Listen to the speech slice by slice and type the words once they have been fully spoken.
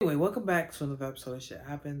Anyway, welcome back to another episode of Shit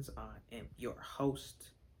Happens. I am your host,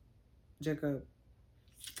 Jacob,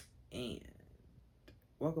 and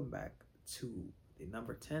welcome back to the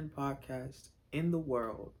number 10 podcast in the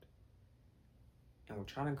world. And we're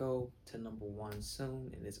trying to go to number one soon.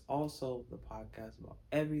 And it's also the podcast about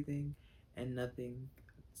everything and nothing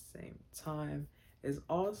at the same time. It's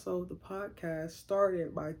also the podcast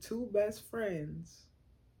started by two best friends.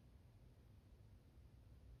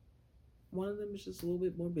 One of them is just a little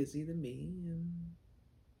bit more busy than me, and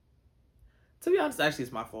to be honest, actually,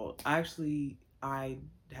 it's my fault. I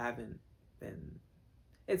haven't been.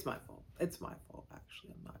 It's my fault. It's my fault.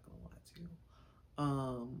 Actually, I'm not gonna lie to you.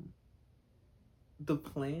 Um, the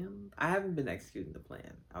plan. I haven't been executing the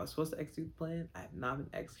plan. I was supposed to execute the plan. I have not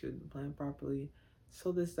been executing the plan properly.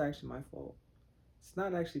 So this is actually my fault. It's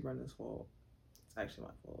not actually Brendan's fault. It's actually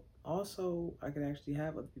my fault. Also, I could actually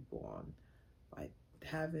have other people on. I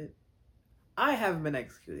haven't. I haven't been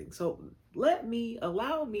executing. So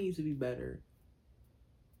allow me to be better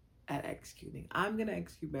at executing. I'm gonna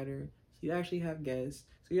execute better. So you actually have guests.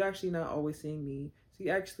 So you're actually not always seeing me. So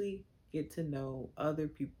you actually get to know other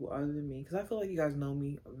people other than me. Because I feel like you guys know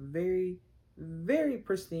me very, very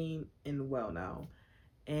pristine and well now.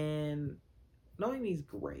 And knowing me is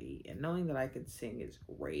great. And knowing that I can sing is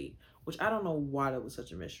great. Which I don't know why that was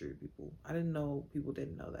such a mystery to people. I didn't know people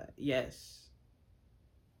didn't know that. Yes,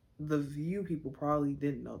 the view people probably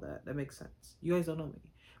didn't know that. That makes sense. You guys don't know me.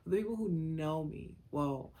 The people who know me,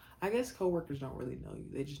 well, I guess coworkers don't really know you.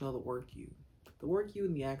 They just know the work you. The work you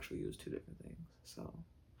and the actual you is two different things. So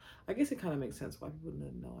I guess it kind of makes sense why people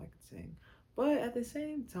didn't know I could sing. But at the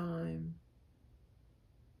same time,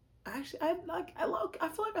 actually, I feel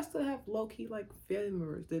like I still have low key like family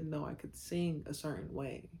members didn't know I could sing a certain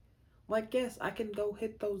way. Like, yes, I can go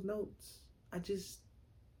hit those notes. I just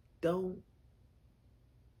don't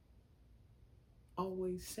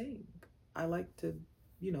always sing. I like to,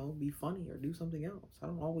 be funny or do something else. I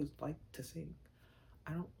don't always like to sing.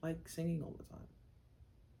 I don't like singing all the time,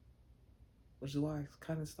 which is why I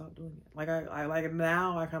kind of stopped doing it. Like I like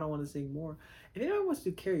now I kind of want to sing more. And anyone wants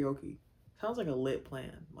to do karaoke, sounds like a lit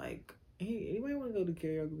plan. Like, hey, anybody want to go do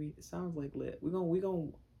karaoke? It sounds like lit. We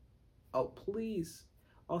gonna. Oh, please.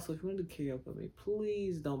 Also, if you want to do karaoke with me,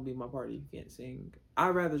 please don't be my partner. You can't sing. I'd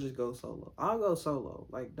rather just go solo. I'll go solo.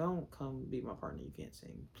 Like, don't come be my partner. You can't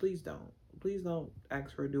sing. Please don't. Please don't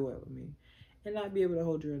ask for a duet with me, and not be able to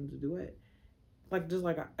hold your own to duet. Like, just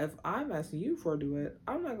like if I'm asking you for a duet,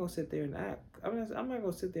 I'm not gonna sit there and act. I'm not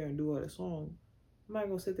gonna sit there and duet a song. I'm not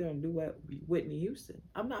gonna sit there and duet Whitney Houston.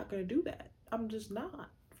 I'm not gonna do that. I'm just not.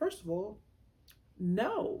 First of all,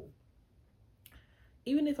 no.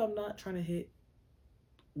 Even if I'm not trying to hit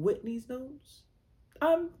Whitney's notes,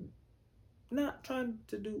 I'm not trying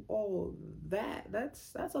to do all that.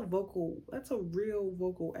 That's a real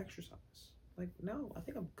vocal exercise. Like, no, I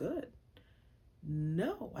think I'm good.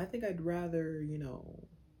 No, I think I'd rather,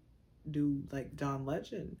 do like John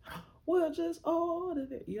Legend. Well, just all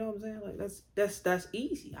of it. You know what I'm saying? Like that's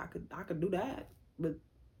easy. I could do that. But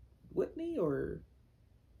Whitney, or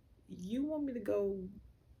you want me to go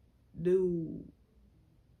do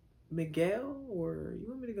Miguel, or you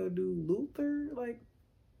want me to go do Luther? Like,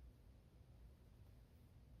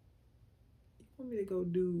 want me to go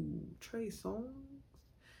do Trey Songz?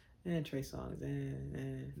 And Trey Songz,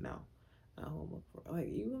 and no, not who I'm looking for. Like,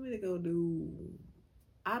 you want me to go do?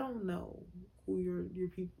 I don't know who your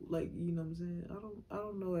people, like, you know what I'm saying. I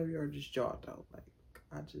don't know every artist jawed out. Like,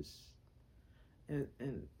 I just, and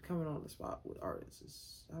coming on the spot with artists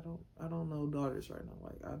is, I don't know the artists right now.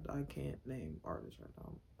 Like, I can't name artists right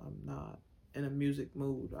now. I'm not in a music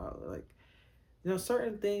mood. Like,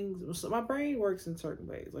 certain things. So my brain works in certain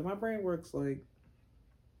ways. Like, my brain works like,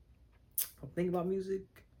 if I'm thinking about music,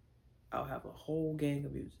 I'll have a whole gang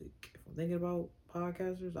of music. If I'm thinking about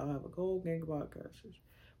podcasters, I'll have a whole gang of podcasters.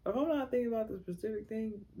 But if I'm not thinking about the specific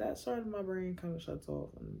thing, that side of my brain kind of shuts off,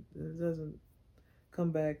 and it doesn't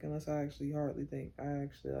come back unless I actually hardly think. I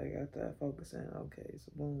actually like got that focus in. Okay,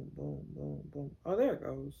 so boom, boom, boom, boom. Oh, there it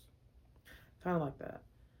goes. Kind of like that.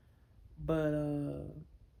 But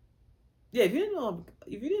yeah. If you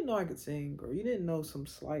didn't know I could sing, or you didn't know some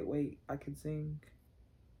slight weight I could sing,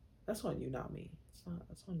 that's on you, not me. It's not.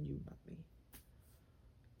 That's on you, not me.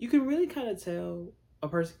 You can really kind of tell a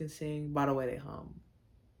person can sing by the way they hum.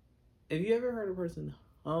 If you ever heard a person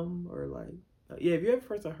hum, or like, yeah, if you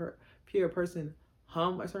hear a person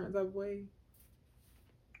hum a certain type of way,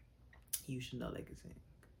 you should know they can sing.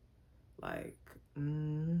 Like,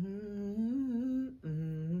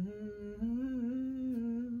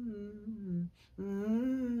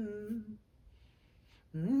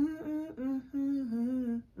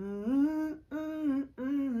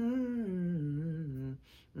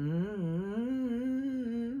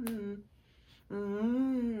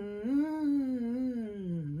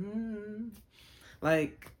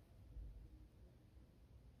 Like,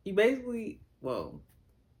 you basically, well,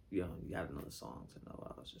 you know, you gotta know the song to know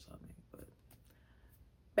what I was just humming, but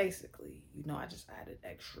basically, you know, I just added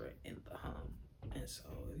extra in the hum. And so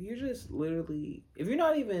if you're just literally, if you're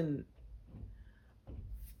not even,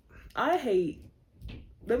 I hate,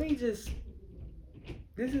 let me just,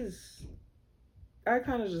 this is, I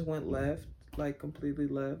kind of just went left, like completely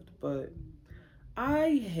left, but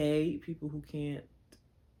I hate people who can't,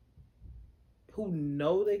 who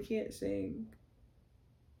know they can't sing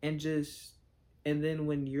and just, and then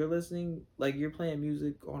when you're listening, like you're playing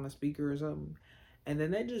music on a speaker or something, and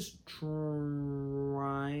then they're just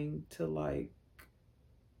trying to like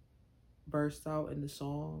burst out in the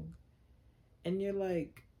song, and you're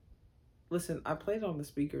like, listen, I played on the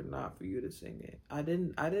speaker not for you to sing it. I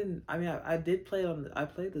mean, I did play on I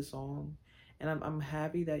played the song, and I'm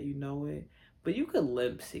happy that you know it, but you could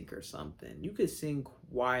lip sync or something. You could sing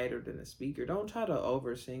quieter than the speaker. Don't try to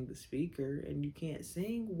over sing the speaker and you can't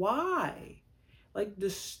sing. Why? Like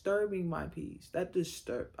disturbing my peace. That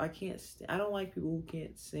I can't I don't like people who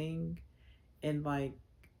can't sing, and like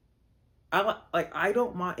I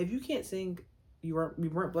don't mind if you can't sing, you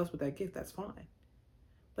weren't blessed with that gift, that's fine.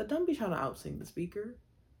 But don't be trying to out sing the speaker.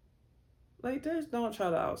 Like, just don't try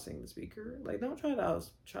to out sing the speaker. Like, don't try to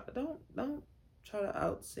don't try to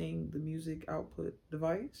out sing the music output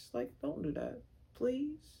device. Like, don't do that,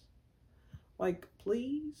 please. Like,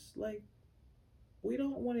 please. Like, we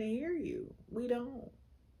don't want to hear you. We don't.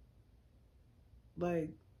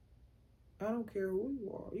 Like, I don't care who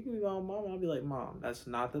you are. You can be my mom. I'll be like, Mom, that's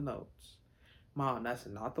not the notes. Mom, that's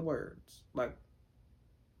not the words. Like,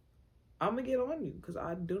 I'm gonna get on you because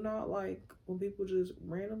I do not like when people just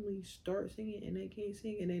randomly start singing and they can't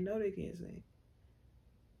sing and they know they can't sing.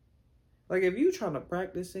 Like, if you trying to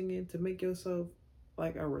practice singing to make yourself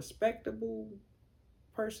like a respectable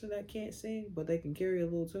person that can't sing but they can carry a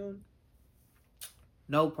little tune,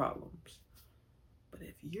 no problems. But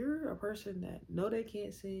if you're a person that know they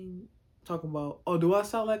can't sing, talking about, oh, do I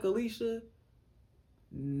sound like Alicia?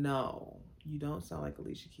 No, you don't sound like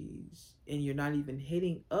Alicia Keys, and you're not even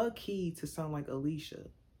hitting a key to sound like Alicia,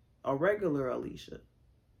 a regular Alicia,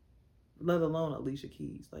 let alone Alicia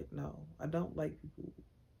Keys. Like, no, I don't like people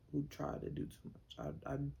who try to do too much.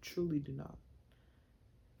 I truly do not.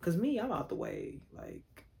 Cause me, I'm out the way.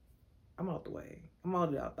 Like, I'm out the way. I'm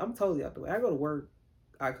totally out the way. I go to work.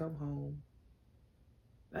 I come home.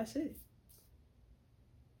 That's it.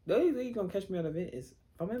 The only thing you're gonna catch me at an event is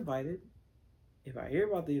if I'm invited, if I hear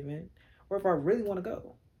about the event, or if I really want to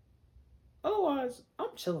go. Otherwise,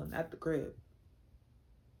 I'm chilling at the crib.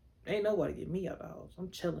 Ain't nobody get me out the house. I'm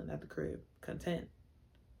chilling at the crib, content.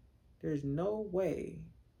 There's no way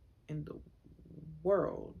in the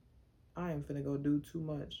world I am finna go do too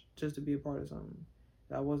much just to be a part of something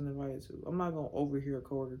that I wasn't invited to. I'm not gonna overhear a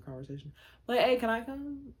coworker conversation. Like, hey, can I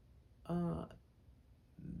come?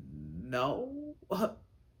 No.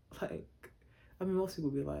 Like, I mean, most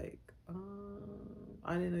people be like,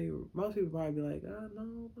 I didn't know you were. Most people probably be like, no,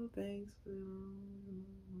 no thanks. I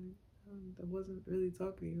wasn't really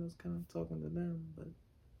talking to you. I was kind of talking to them, but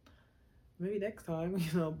maybe next time,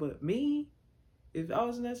 But me, if I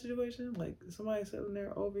was in that situation, like somebody sitting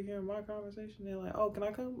there overhearing my conversation, they're like, "Oh, can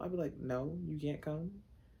I come?" I'd be like, "No, you can't come.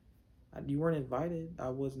 You weren't invited. I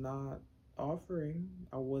was not offering.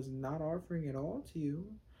 I was not offering at all to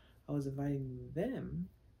you. I was inviting them.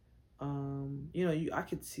 I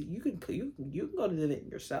could see you can go to the event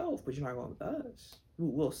yourself, but you're not going with us.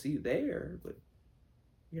 We'll see you there, but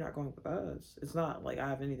you're not going with us. It's not like I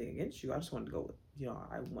have anything against you. I just wanted to go with,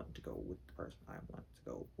 I want to go with the person I want to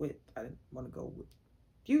go with. I didn't want to go with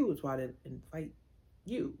you. That's why I didn't invite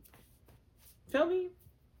you. Feel me?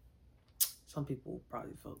 Some people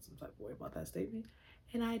probably felt some type of way about that statement,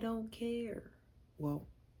 and I don't care. Well,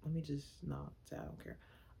 let me just not say I don't care.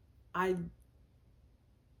 I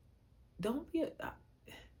don't be you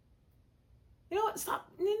know what? Stop.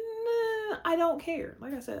 I don't care.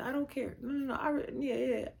 Like I said, I don't care. No.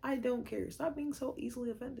 I don't care. Stop being so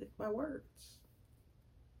easily offended by words.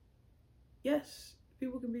 Yes,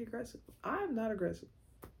 people can be aggressive. I'm not aggressive.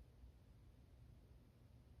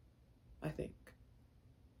 I think.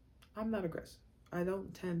 I'm not aggressive. I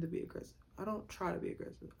don't tend to be aggressive. I don't try to be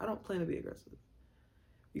aggressive. I don't plan to be aggressive.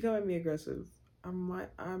 You come at me aggressive,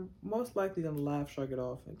 I'm most likely gonna laugh, shrug it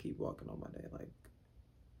off, and keep walking on my day. Like,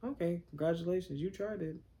 okay, congratulations, you tried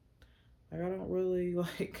it. Like, I don't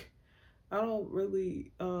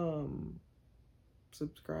really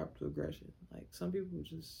subscribe to aggression. Like, some people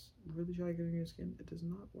just really try to get in your skin. It does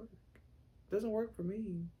not work. It doesn't work for me.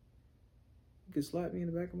 You could slap me in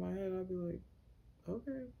the back of my head, I'll be like,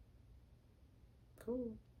 okay,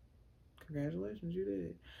 cool. Congratulations, you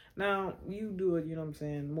did. Now, you do it, you know what I'm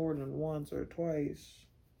saying, more than once or twice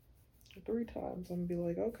or 3 times. I'm going to be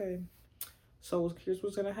like, okay, so here's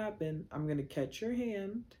what's going to happen. I'm going to catch your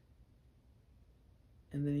hand.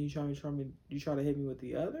 And then you try to hit me with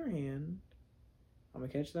the other hand. I'm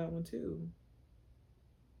going to catch that one too.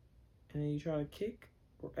 And then you try to kick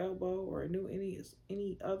or elbow or do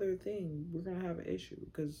any other thing, we're going to have an issue.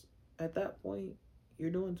 Because at that point,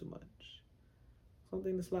 you're doing too much.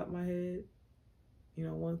 Something to slap my head, you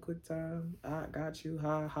know, one quick time. I got you,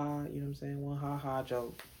 ha ha, you know what I'm saying? One ha ha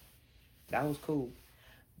joke. That was cool.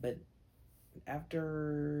 But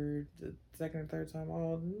after the second or third time,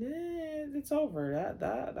 it's over.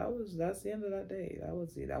 That's the end of that day.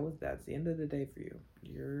 That's the end of the day for you.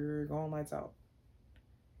 You're going lights out.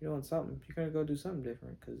 You're doing something. You're gonna go do something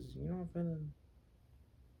different, because you know I'm feeling.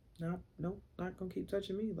 Not gonna keep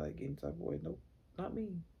touching me like any type of way. Nope, not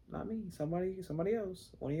me. Not me. Somebody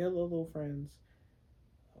else. One of your little friends.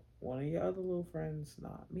 One of your other little friends.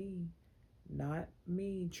 Not me. Not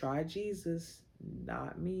me. Try Jesus.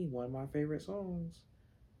 Not me. One of my favorite songs.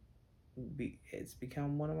 It's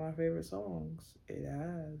become one of my favorite songs. It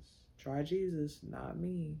has. Try Jesus. Not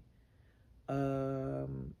me.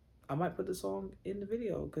 I might put the song in the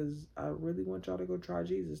video because I really want y'all to go try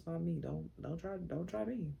Jesus, not me. Don't try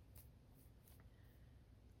me.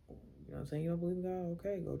 You know what I'm saying? You don't believe in God?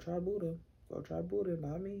 Okay, go try Buddha. Go try Buddha,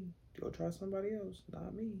 not me. Go try somebody else,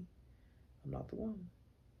 not me. I'm not the one.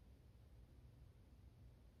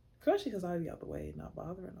 Especially because I'd be out the way and not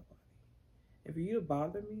bothering nobody. And for you to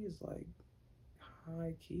bother me is like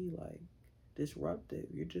high key, like disruptive.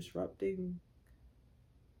 You're disrupting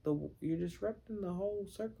the whole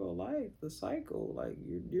circle of life, the cycle. Like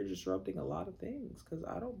you're disrupting a lot of things because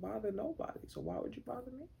I don't bother nobody. So why would you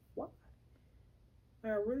bother me? Why? I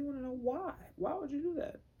really want to know why. Why would you do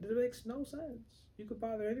that? It makes no sense. You could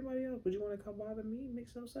bother anybody else, but you want to come bother me? It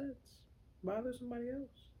makes no sense. Bother somebody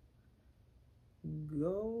else.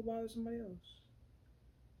 Go bother somebody else.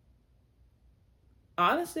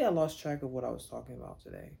 Honestly, I lost track of what I was talking about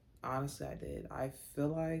today. Honestly, I did. I feel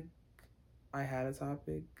like I had a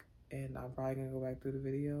topic, and I'm probably going to go back through the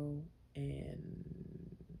video and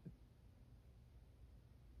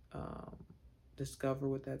discover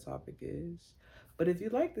what that topic is. But if you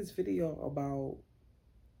like this video about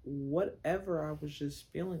whatever I was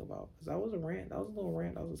just feeling about, because that was a rant. That was a little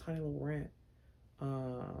rant. That was a tiny little rant.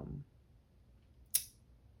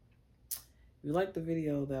 If you like the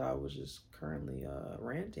video that I was just currently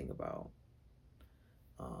ranting about,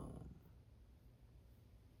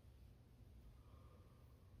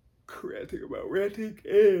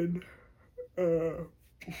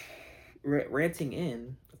 ranting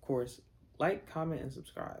in, of course, like, comment, and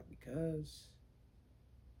subscribe, because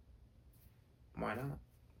why not?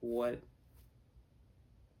 What?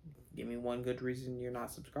 Give me one good reason you're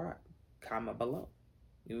not subscribed. Comment below.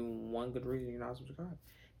 Give me one good reason you're not subscribed.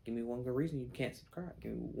 Give me one good reason you can't subscribe.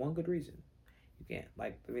 Give me one good reason you can't.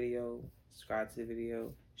 Like the video, subscribe to the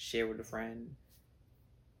video, share with a friend,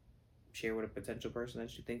 share with a potential person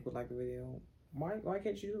that you think would like the video. Why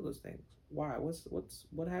can't you do those things? Why?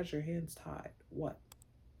 What has your hands tied? What?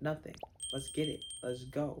 Nothing. Let's get it. Let's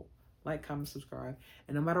go. Like, comment, subscribe.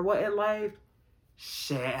 And no matter what in life,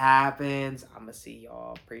 shit happens. I'ma see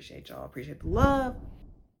y'all. Appreciate y'all. Appreciate the love.